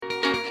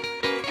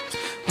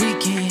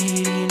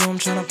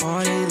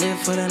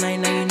for the night,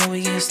 now you know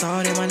we getting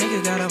started. My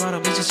nigga got about a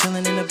bitches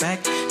chilling in the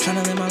back,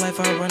 trying to live my life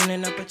out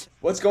running up a...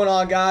 What's going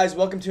on, guys?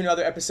 Welcome to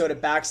another episode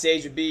of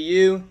Backstage with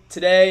BU.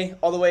 Today,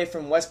 all the way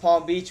from West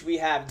Palm Beach, we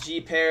have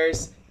G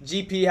Pairs.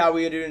 GP, how are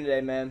we doing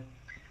today, man?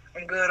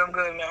 I'm good,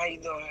 man. How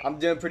you doing? I'm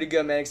doing pretty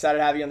good, man. Excited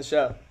to have you on the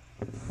show.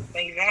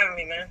 Thank you for having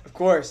me, man. Of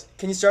course.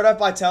 Can you start off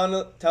by telling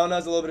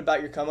us a little bit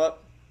about your come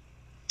up?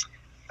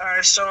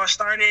 Alright, so I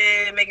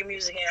started making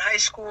music in high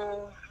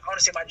school, I want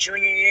to say my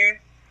junior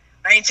year.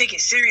 I didn't take it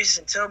serious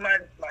until my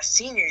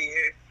senior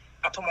year.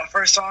 I put my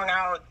first song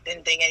out,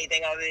 didn't think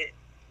anything of it.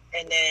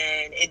 And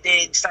then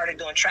it started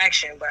doing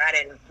traction, but I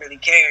didn't really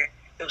care.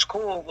 It was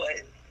cool, but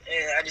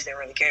I just didn't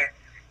really care.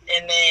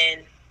 And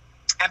then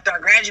after I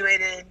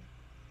graduated,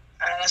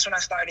 that's when I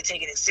started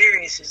taking it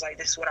serious. It's like,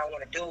 this is what I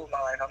want to do with my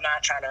life. I'm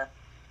not trying to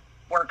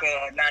work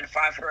a 9 to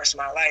 5 for the rest of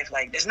my life.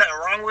 Like, there's nothing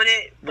wrong with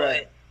it,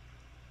 Right. but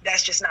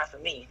that's just not for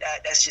me.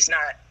 That's just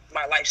not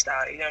my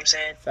lifestyle. You know what I'm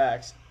saying?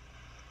 Facts.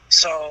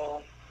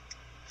 So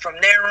from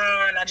there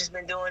on, I just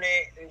been doing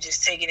it and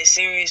just taking it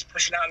serious,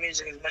 pushing out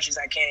music as much as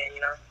I can,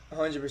 you know?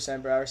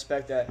 100%, bro. I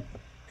respect that.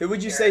 Who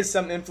would you say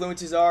some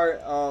influences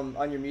are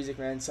on your music,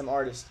 man? Some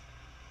artists?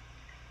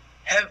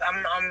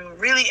 I'm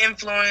really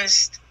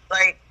influenced,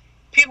 like,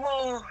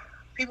 people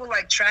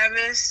like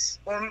Travis,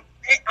 or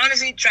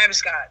honestly, Travis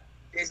Scott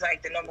is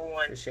like the number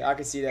one For sure. I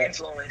can see that.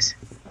 influence.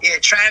 Yeah,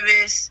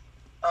 Travis,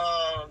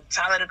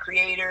 Tyler the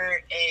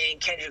Creator, and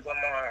Kendrick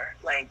Lamar.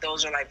 Like,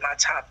 those are like my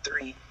top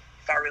 3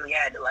 if I really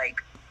had to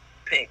like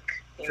pick.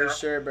 You For know?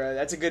 sure, bro.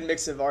 That's a good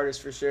mix of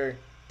artists, for sure.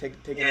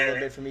 Picking a little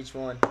bit from each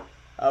one.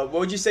 What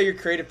would you say your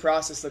creative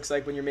process looks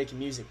like when you're making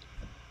music?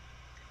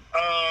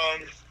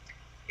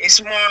 It's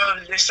more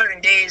of, there's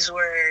certain days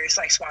where it's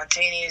like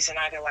spontaneous and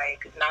I can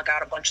like knock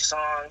out a bunch of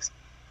songs.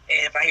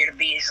 And if I hear the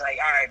beat, it's like,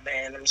 all right,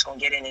 man, I'm just going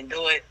to get in and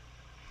do it.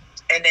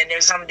 And then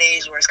there's some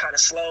days where it's kind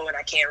of slow and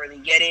I can't really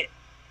get it.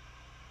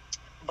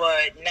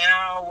 But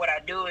now what I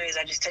do is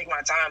I just take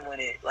my time with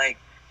it. Like,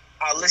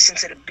 I'll listen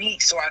to the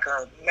beat so I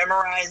can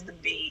memorize the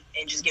beat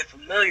and just get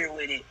familiar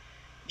with it,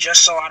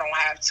 just so I don't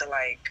have to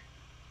like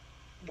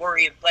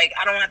worry. Like,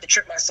 I don't have to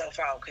trip myself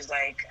out, because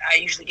like I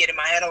usually get in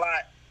my head a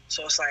lot.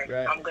 So it's like,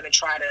 Right. I'm gonna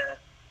try to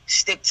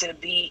stick to the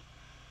beat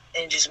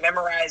and just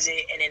memorize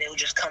it, and then it'll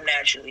just come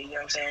naturally. You know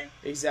what I'm saying?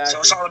 Exactly. So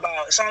it's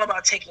all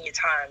about taking your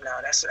time now.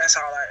 That's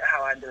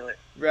how I do it.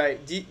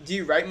 Right. Do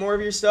you write more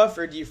of your stuff,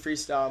 or do you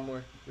freestyle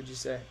more, would you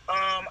say?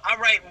 I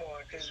write more,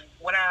 because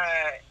when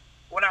I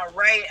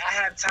write, I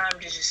have time to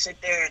just sit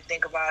there and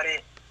think about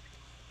it.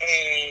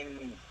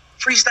 And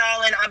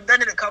freestyling, I've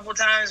done it a couple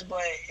times, but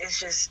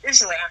it's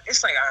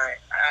like all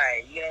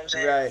right, you know what I'm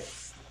saying? Right.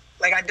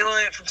 Like, I do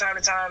it from time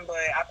to time, but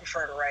I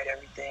prefer to write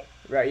everything.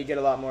 Right. You get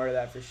a lot more of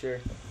that, for sure.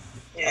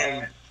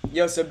 Yeah.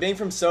 Yo, so being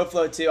from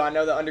SoFlo too, I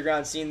know the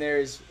underground scene there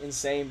is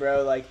insane,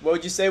 bro. Like, what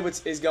would you say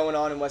is going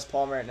on in West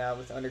Palm right now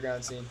with the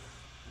underground scene?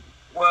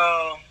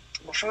 Well,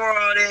 before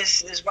all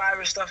this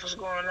virus stuff was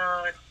going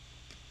on,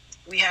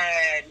 we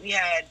had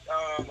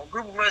a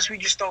group of us. We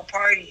just throw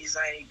parties.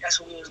 Like,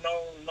 that's what we was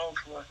known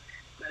for.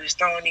 We was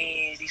throwing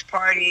these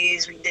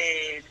parties. We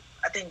did,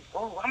 I think,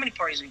 how many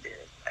parties we did?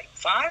 Like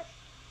 5?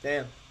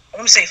 Damn. I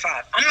want to say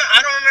 5.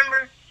 I don't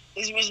remember.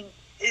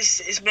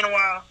 It's been a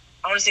while.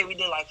 I want to say we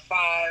did like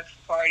 5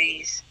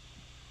 parties,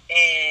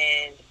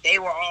 and they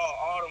were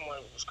all of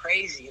them was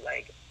crazy.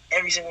 Like,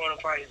 every single one of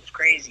the parties was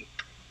crazy,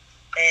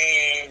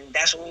 and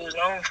that's what we was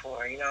known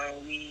for. You know,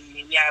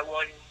 we had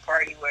one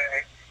party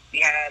where we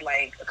had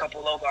like a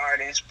couple local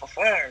artists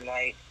perform.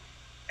 Like,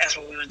 that's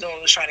what we was doing.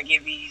 We was trying to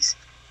give these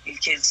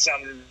kids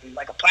some,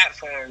 like, a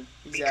platform.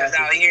 Exactly. Because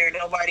out here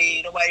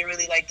nobody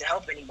really like to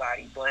help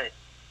anybody, but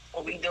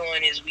what we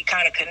doing is we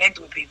kind of connect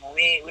with people.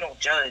 We don't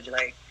judge.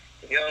 Like,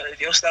 if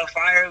your stuff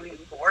fire, we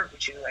can work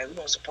with you. Like, we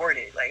gonna support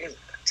it. Like, there's a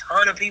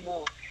ton of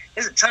people.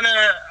 There's a ton of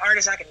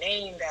artists I can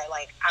name that,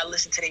 like, I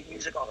listen to their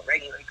music on the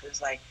regular,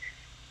 because like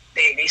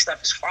they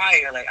stuff is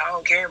fire. Like, I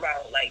don't care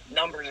about like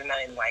numbers or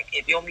nothing. Like,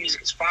 if your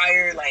music is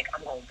fire, like,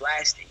 I'm gonna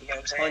blast it. You know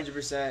what I'm saying?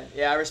 100%.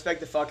 Yeah, I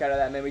respect the fuck out of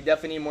that, man. We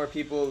definitely need more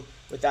people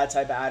with that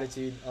type of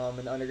attitude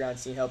in the underground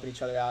scene, helping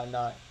each other out and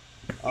not.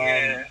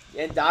 Yeah.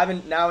 And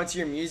diving now into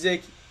your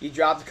music, you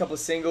dropped a couple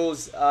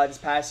singles this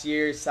past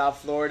year, South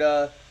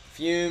Florida,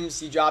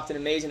 Fumes. You dropped an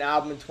amazing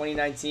album in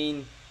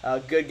 2019,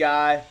 Good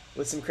Guy,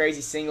 with some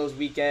crazy singles,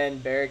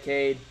 Weekend,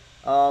 Barricade.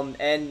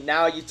 And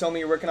now you told me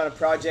you're working on a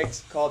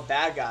project called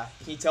Bad Guy.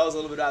 Can you tell us a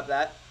little bit about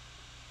that?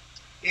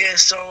 Yeah,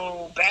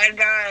 so Bad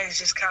Guy is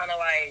just kind of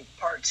like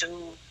part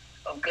 2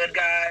 of Good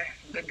Guy.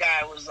 Good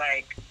Guy was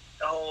like,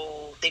 the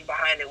whole thing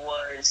behind it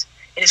was,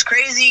 and it's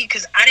crazy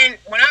because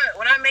when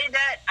I made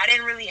that, I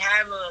didn't really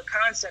have a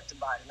concept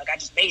about it. Like, I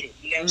just made it.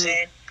 You know what I'm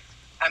saying?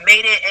 I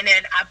made it, and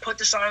then I put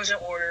the songs in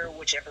order,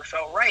 whichever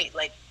felt right.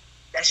 Like,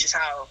 that's just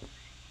how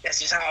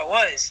it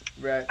was.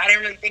 Right. I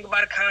didn't really think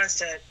about a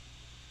concept.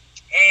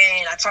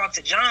 And I talked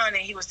to John, and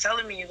he was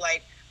telling me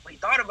like what he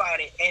thought about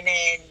it, and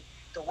then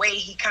the way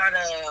he kind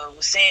of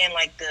was saying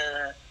like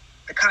the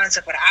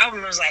concept of the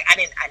album was like,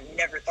 I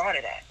never thought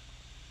of that.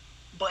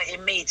 but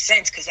it made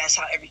sense because that's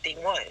how everything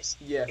was.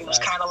 Yeah, it was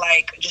kind of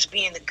like just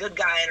being the good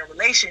guy in a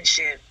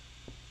relationship,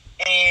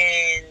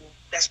 and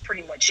that's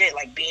pretty much it.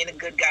 Like being a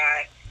good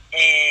guy,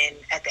 and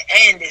at the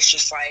end, it's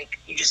just like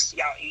you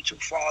two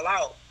fall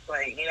out,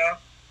 like, you know.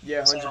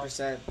 Yeah,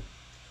 100%.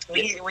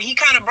 When he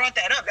kind of brought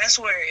that up, that's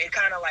where it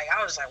kind of like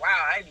I was like, wow,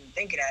 I didn't even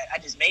think of that. I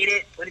just made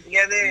it, put it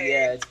together.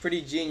 Yeah, it's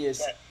pretty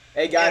genius. Yeah.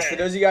 Hey guys, for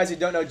those of you guys who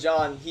don't know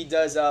John, he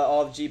does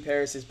all of G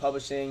Paris's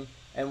publishing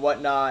and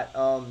whatnot.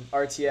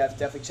 RTF,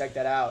 definitely check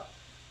that out.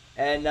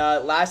 And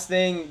last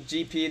thing,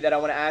 GP, that I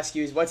want to ask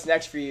you is what's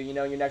next for you? You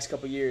know, in your next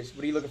couple years,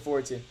 what are you looking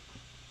forward to?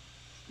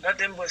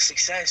 Nothing but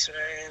success,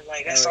 man.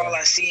 Like that's all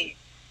I see.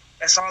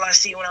 That's all I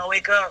see when I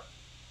wake up.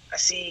 I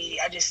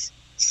just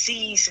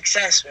see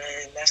success,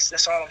 man.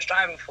 That's all I'm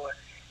striving for.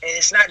 And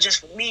it's not just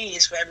for me,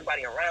 it's for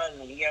everybody around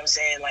me. You know what I'm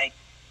saying? Like,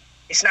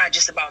 it's not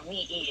just about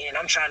me eating.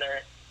 I'm trying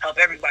to help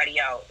everybody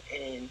out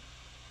and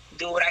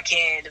do what I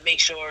can to make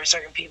sure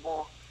certain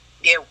people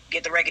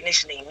get the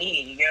recognition they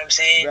need. You know what I'm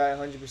saying? Right,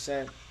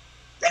 100%.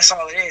 That's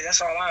all it is.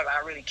 That's all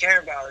I really care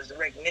about is the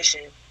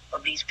recognition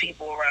of these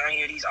people around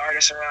here, these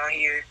artists around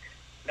here,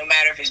 no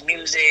matter if it's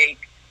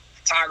music,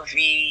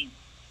 photography,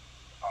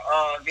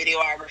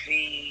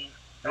 videography,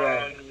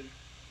 right.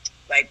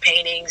 Like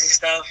paintings and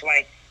stuff.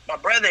 Like my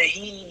brother,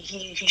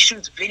 he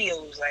shoots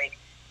videos. Like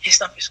his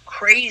stuff is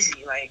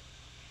crazy. Like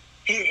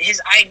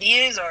his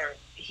ideas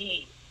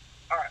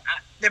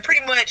they're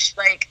pretty much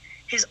like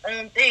his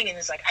own thing, and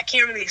it's like I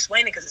can't really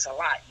explain it because it's a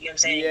lot. You know what I'm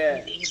saying?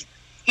 Yeah.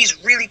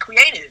 He's really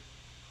creative,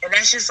 and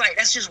that's just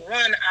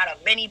one out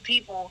of many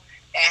people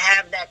that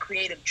have that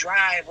creative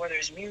drive, whether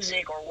it's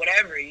music or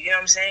whatever. You know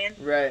what I'm saying?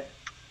 Right.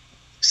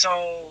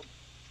 So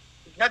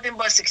nothing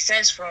but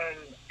success from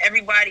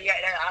everybody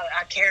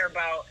I care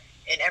about,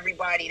 and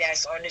everybody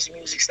that's on this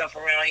music stuff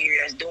around here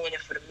that's doing it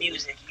for the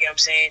music. You know what I'm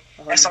saying?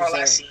 100%. That's all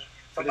I see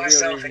for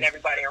myself and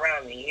everybody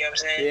around me. You know what I'm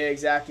saying? Yeah,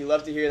 exactly.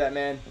 Love to hear that,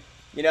 man.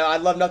 You know,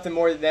 I'd love nothing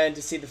more than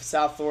to see the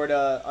South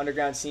Florida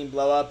underground scene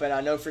blow up, and I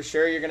know for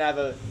sure you're going to have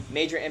a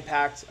major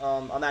impact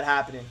on that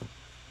happening.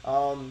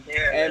 And,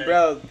 man.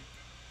 Bro,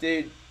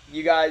 dude,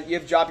 you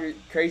have dropped your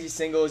crazy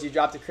singles, you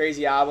dropped a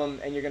crazy album,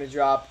 and you're going to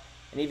drop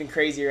an even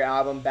crazier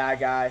album, Bad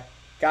Guy.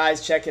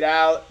 Guys, check it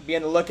out. Be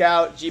on the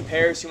lookout. G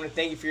Paris, we want to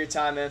thank you for your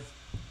time, man.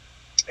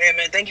 Hey,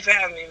 man, thank you for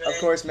having me, man. Of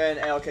course, man,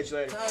 and I'll catch you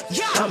later.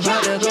 I'm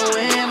about to go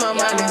in, my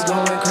mind is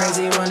going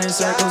crazy, running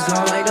circles,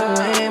 gone like the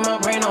wind.